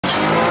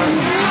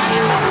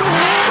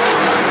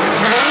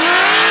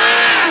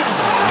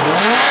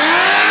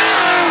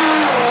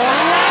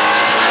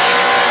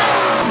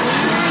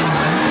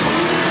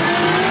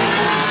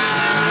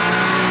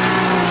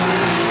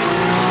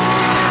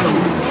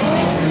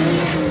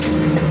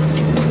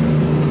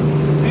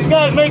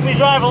guys make me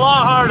drive a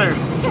lot harder.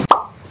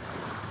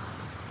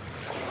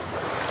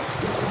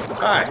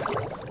 Hi,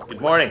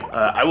 good morning.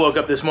 I woke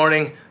up this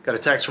morning, got a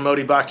text from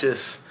Odi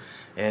Bachis,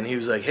 and he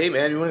was like, hey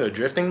man, you wanna go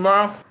drifting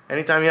tomorrow?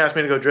 Anytime you ask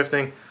me to go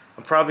drifting,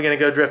 I'm probably gonna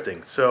go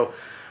drifting. So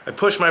I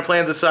pushed my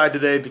plans aside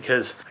today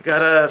because I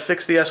gotta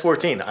fix the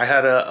S14. I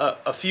had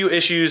a few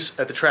issues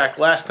at the track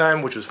last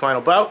time, which was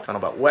Final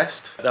Bout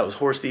West. That was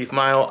horse thief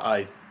mile.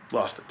 I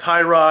lost the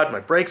tie rod,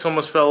 my brakes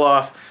almost fell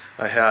off.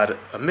 I had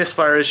a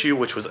misfire issue,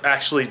 which was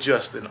actually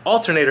just an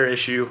alternator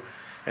issue.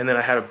 And then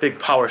I had a big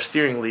power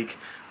steering leak,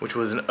 which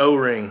was an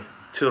O-ring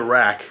to the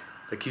rack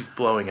that keeps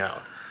blowing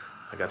out.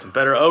 I got some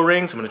better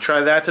O-rings. I'm gonna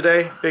try that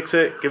today, fix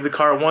it, give the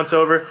car a once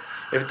over.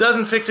 If it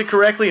doesn't fix it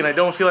correctly and I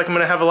don't feel like I'm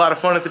gonna have a lot of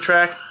fun at the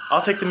track,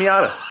 I'll take the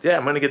Miata. Yeah,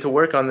 I'm gonna get to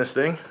work on this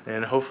thing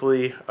and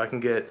hopefully I can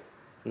get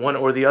one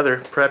or the other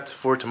prepped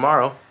for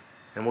tomorrow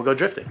and we'll go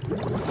drifting.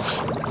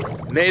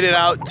 Made it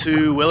out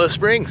to Willow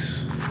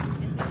Springs.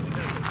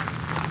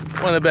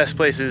 One of the best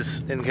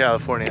places in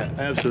California.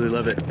 I absolutely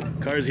love it.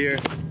 Car's here,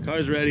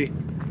 car's ready.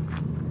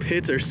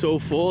 Pits are so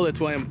full, that's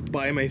why I'm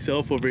by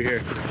myself over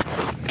here.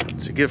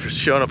 It's a gift for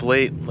showing up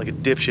late like a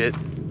dipshit.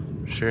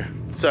 Sure.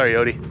 Sorry,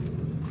 Odi.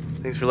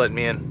 Thanks for letting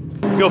me in.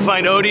 Go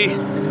find Odi,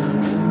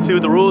 see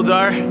what the rules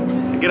are,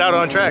 and get out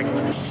on track.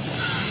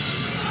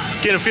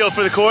 Get a feel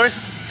for the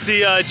course.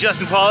 See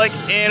Justin Pawlak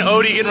and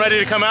Odi getting ready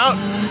to come out.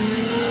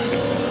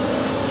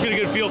 Get a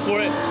good feel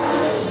for it.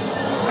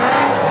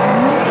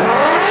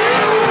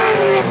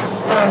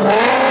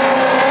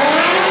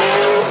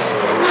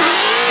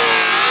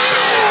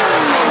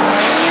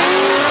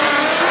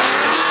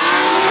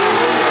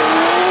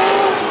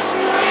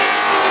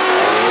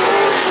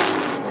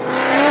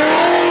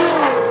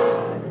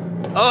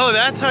 Oh,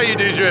 that's how you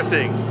do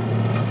drifting.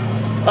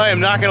 I am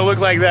not gonna look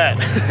like that.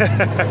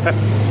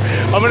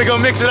 I'm gonna go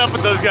mix it up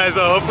with those guys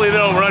though. Hopefully they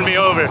don't run me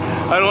over.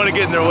 I don't wanna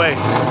get in their way.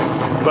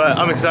 But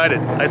I'm excited.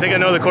 I think I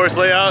know the course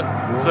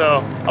layout, so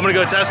I'm gonna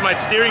go test my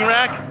steering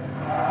rack,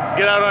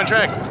 get out on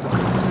track.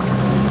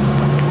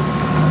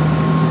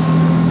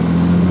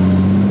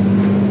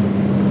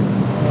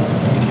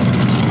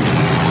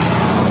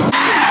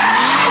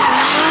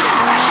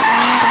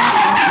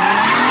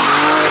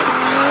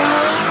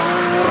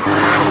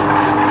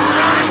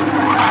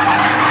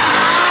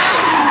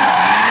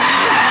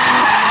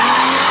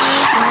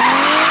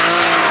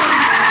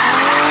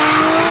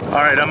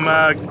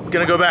 I'm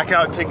gonna go back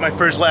out and take my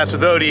first laps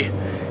with Odi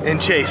and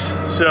Chase.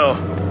 So,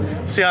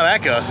 see how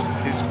that goes.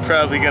 He's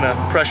probably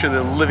gonna pressure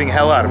the living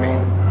hell out of me,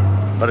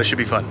 but it should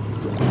be fun.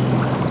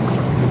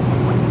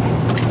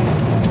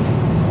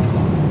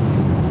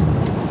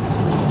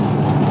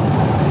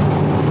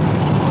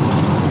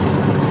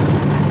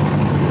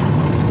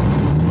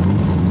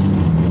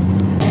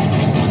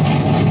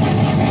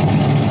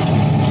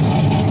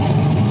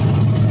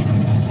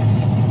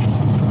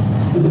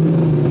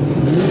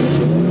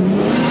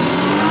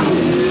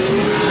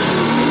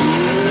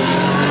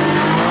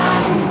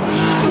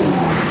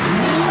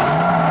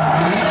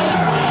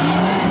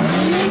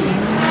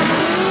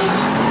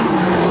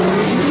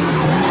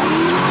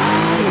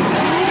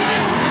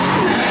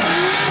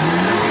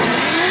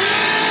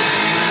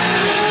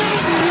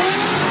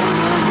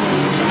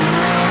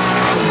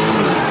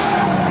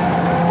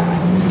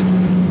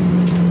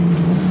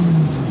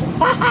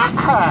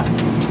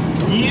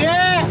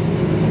 Yeah!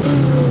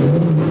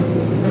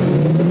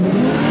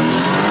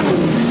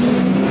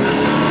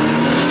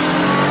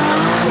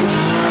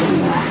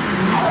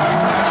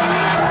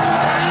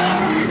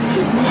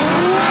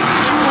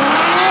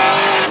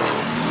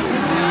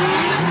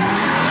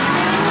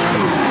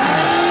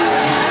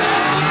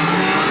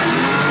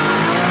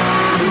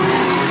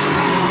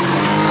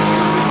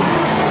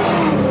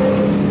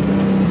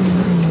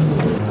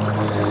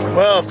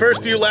 Well,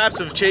 first few laps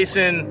of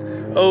chasing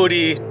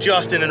Odi,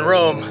 Justin, and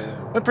Rome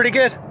went pretty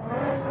good.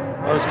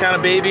 I was kind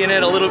of babying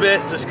it a little bit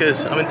just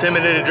because I'm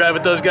intimidated to drive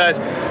with those guys.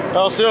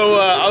 Also,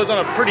 I was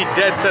on a pretty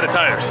dead set of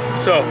tires.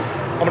 So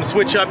I'm gonna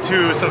switch up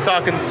to some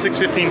Falken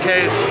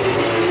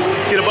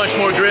 615Ks, get a bunch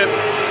more grip,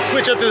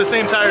 switch up to the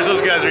same tires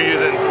those guys are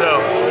using. So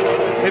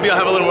maybe I'll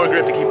have a little more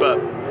grip to keep up.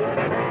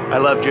 I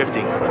love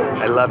drifting.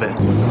 I love it.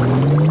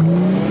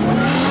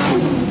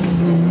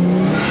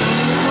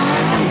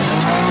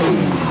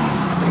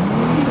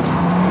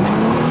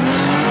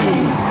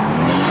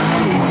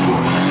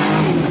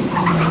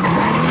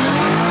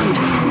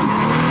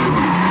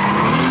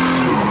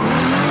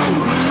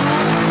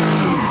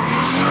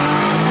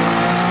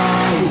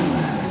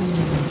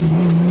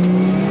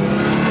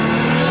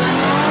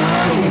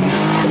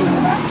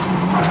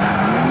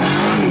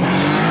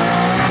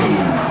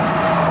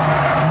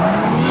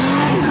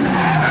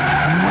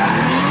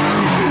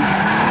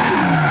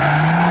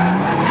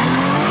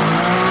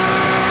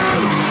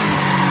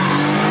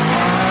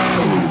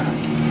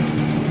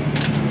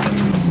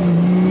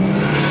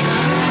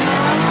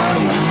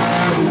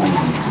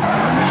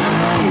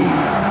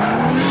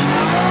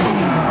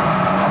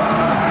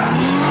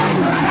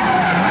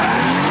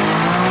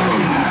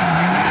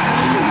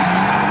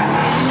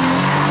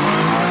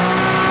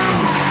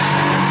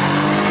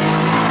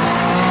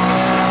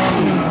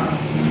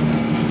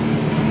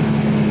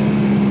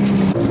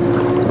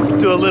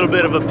 do a little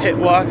bit of a pit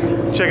walk,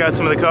 check out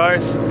some of the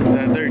cars.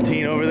 That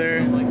 13 over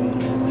there,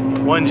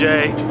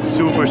 1J,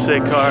 super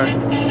sick car.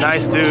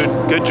 Nice dude,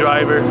 good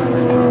driver.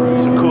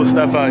 Some cool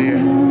stuff out here.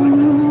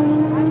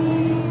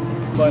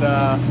 But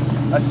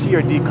I see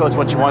your D code's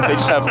what you want. They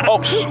just have, oh,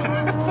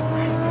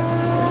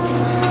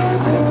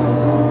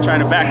 Trying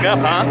to back up,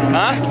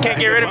 huh? Can't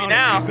get rid of me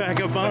now. Back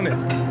up on it.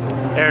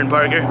 Aaron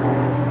Parker,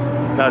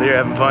 out here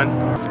having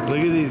fun. Look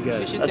at these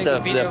guys. That's the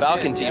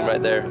Falken team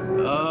right there.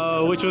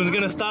 Oh, which one's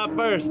gonna stop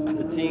first?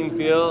 The team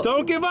FEAL.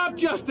 Don't give up,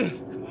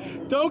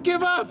 Justin. Don't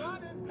give up.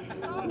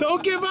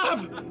 Don't give up.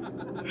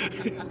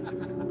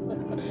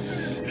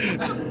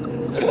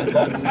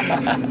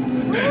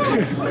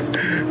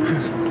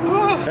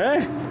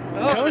 Hey,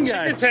 cone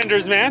guy. Chicken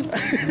tenders, man.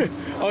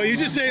 Oh, you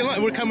just say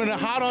we're coming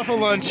hot off of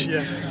lunch.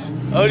 Yeah.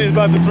 Odi's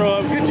about to throw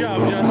up. Good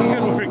job, Justin.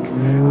 Good work.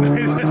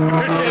 Nice effort.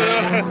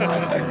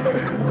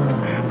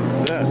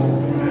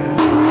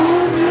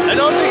 I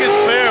don't think it's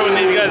fair when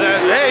these guys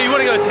ask, hey, you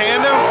want to go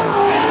tandem?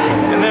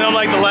 And then I'm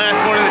like the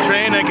last one in the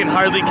train. I can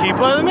hardly keep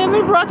up. Man,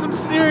 they brought some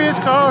serious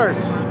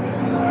cars.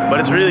 But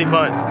it's really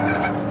fun.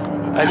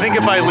 I think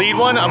if I lead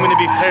one, I'm going to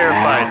be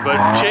terrified.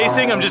 But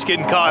chasing, I'm just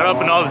getting caught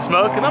up in all the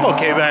smoke, and I'm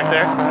okay back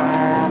there.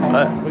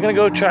 But we're going to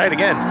go try it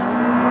again.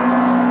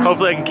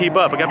 Hopefully I can keep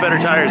up. I got better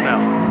tires now.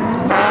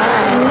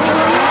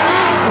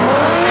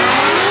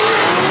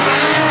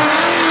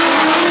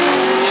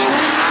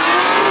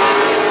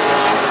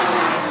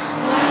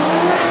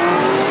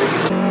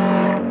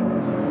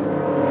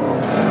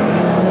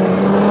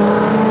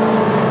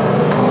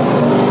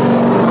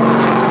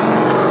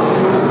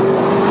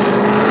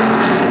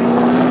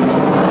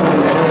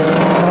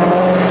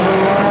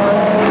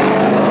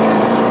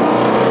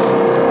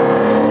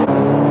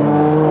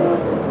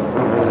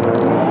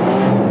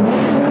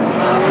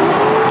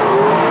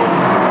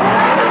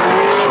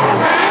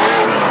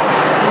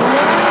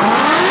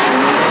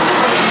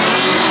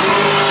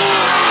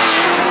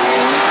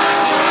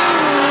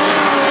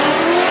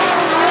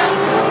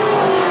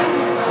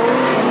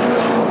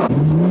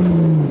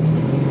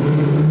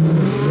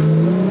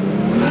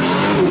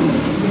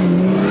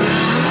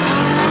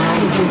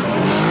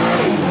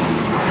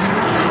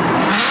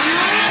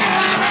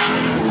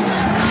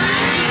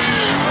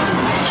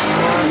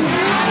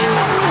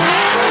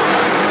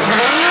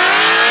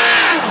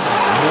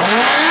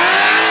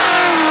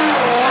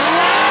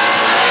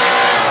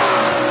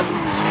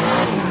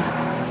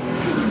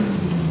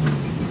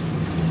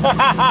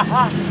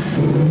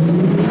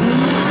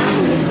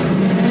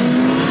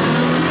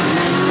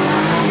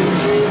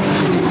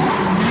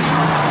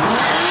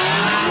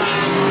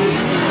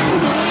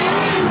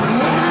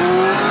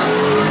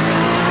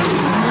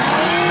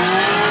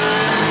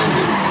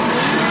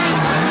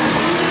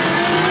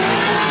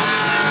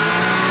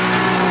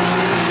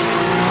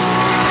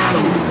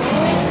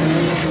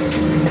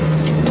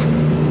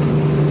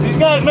 These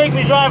guys make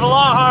me drive a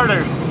lot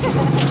harder.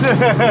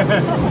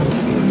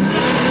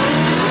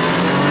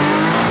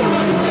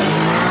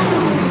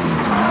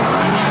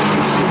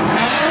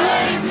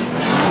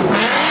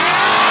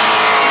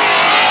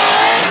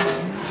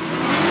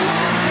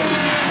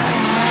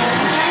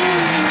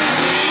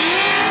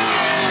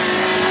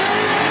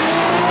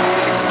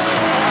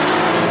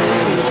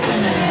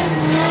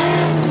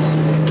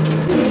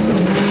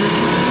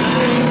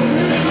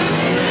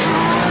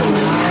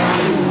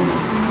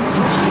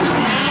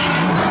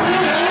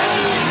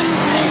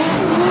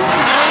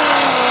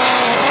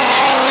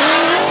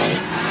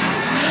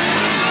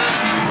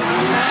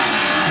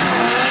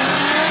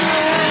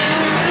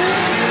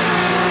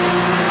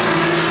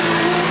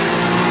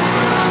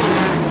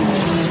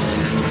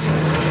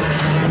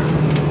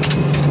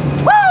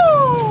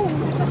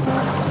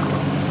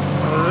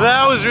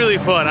 That was really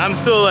fun. I'm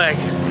still like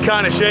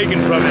kind of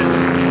shaking from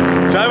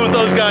it. Driving with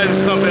those guys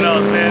is something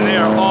else, man. They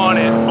are on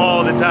it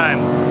all the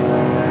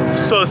time.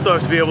 So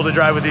stoked to be able to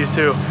drive with these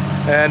two.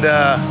 And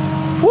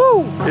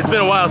woo! It's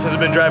been a while since I've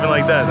been driving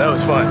like that. That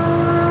was fun.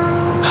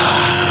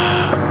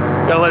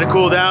 Gotta let it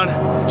cool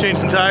down, change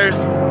some tires,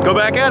 go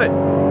back at it.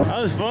 That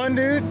was fun,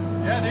 dude.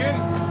 Yeah,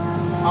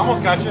 dude.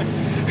 Almost got you.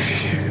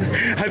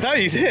 I thought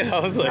you did. I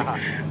was like,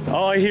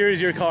 all I hear is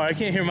your car. I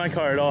can't hear my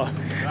car at all.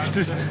 It's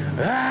just,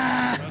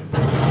 ah.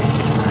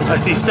 I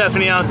see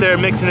Stephanie out there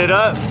mixing it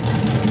up,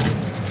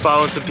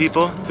 following some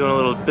people, doing a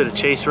little bit of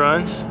chase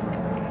runs.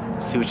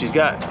 Let's see what she's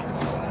got.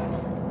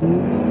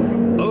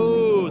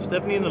 Oh,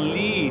 Stephanie in the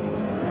lead.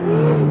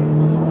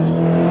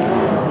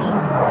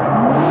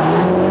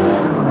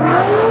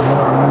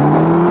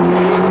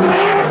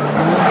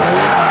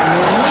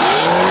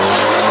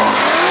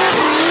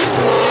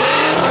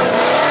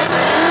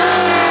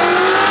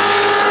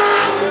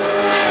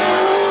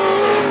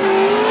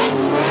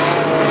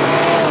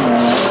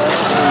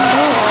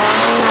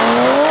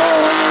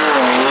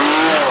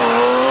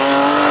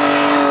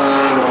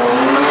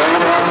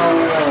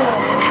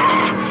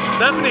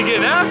 Stephanie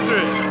getting after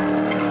it.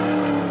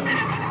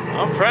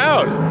 I'm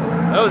proud.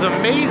 That was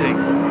amazing.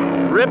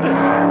 Ripping.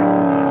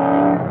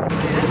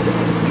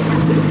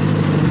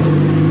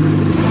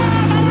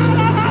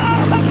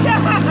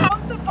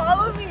 To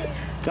follow me.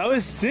 That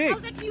was sick. I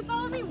was like, can you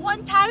follow me?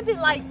 might be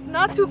like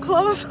not too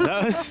close.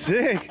 That was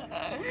sick.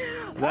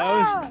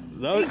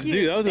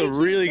 That was a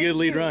really good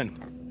lead run.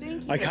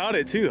 Thank you. I caught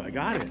it too. I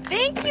got it.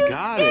 Thank you.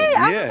 Got dude. it.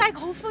 I Yeah. was like,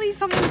 hopefully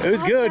someone. It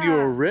was good. That. You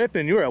were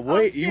ripping. You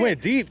were you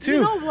went deep too.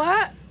 You know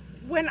what?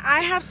 When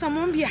I have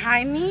someone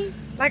behind me,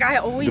 like I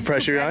always the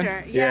pressure do on.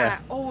 better. Yeah,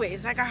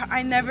 always. Like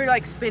I never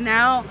like spin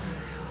out.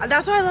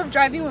 That's why I love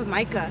driving with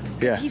Micah.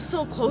 Yeah. He's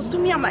so close to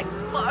me. I'm like,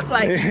 fuck,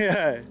 like.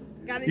 Yeah.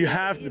 You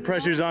have the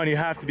pressure's on. You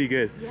have to be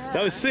good. Yeah.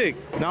 That was sick.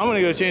 Now I'm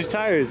gonna go change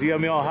tires. You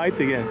got me all hyped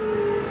again.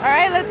 All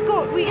right, let's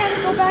go. We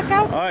gotta go back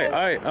out. All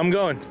right. I'm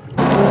going.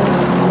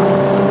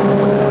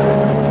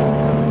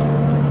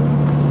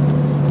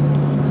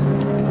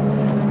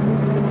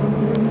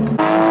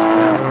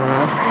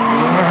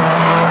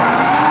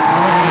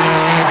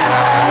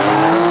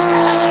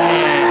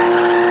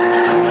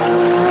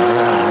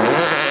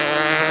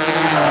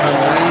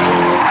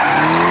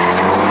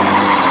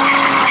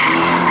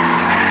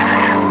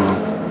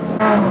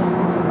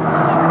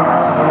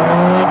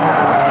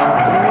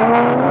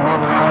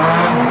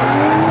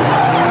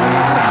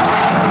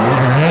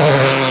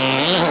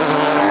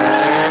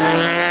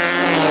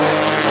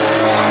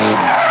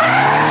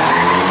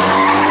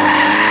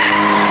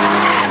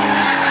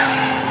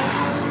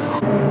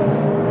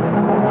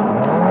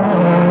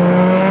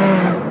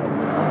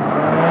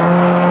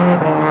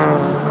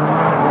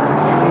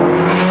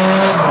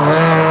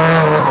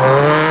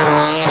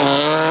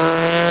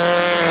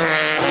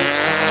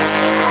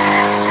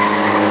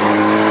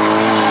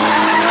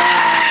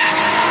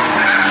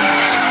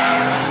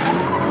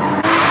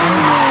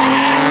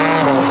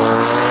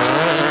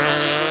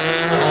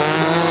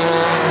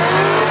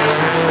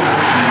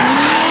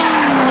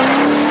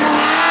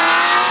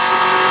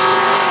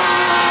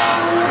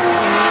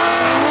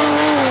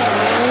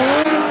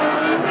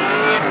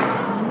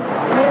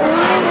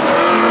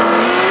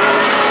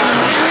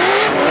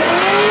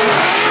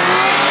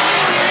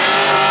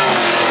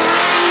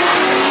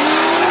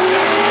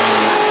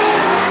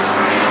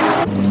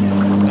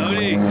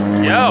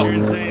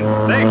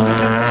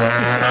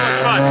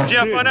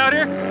 Fun out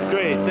here?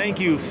 Great, thank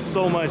you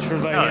so much for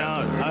inviting me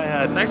out. I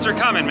had thanks for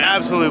coming, man.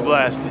 Absolute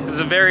blast. It's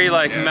a very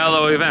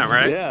mellow event,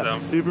 right? Yeah, so.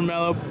 Super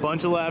mellow,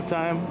 bunch of lap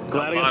time.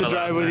 Glad I got to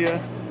drive with you.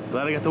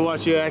 Glad I got to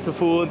watch you act a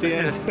fool at the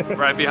end.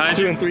 Right behind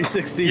you. Doing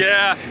 360s.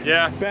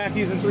 Yeah.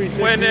 Backies and 360s.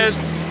 When it's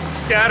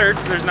scattered,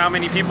 there's not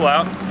many people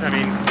out. I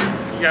mean,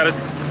 you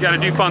gotta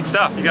do fun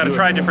stuff. You gotta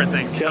try different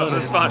things. So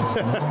it's fun.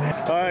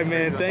 All right,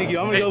 man. Thank you.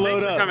 I'm gonna go load up.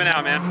 Thanks for coming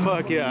out, man.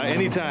 Fuck yeah.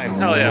 Anytime.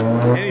 Hell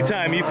yeah.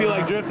 Anytime. You feel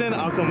like drifting?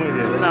 I'll come with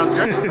you. Sounds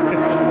great.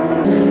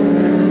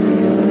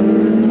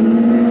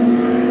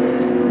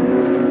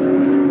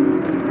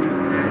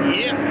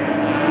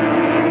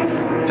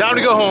 Yep. Time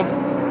to go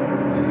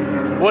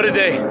home. What a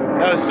day.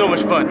 That was so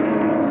much fun.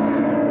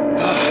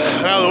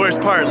 Now the worst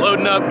part,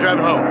 loading up,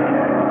 driving home.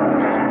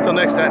 Until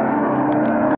next time.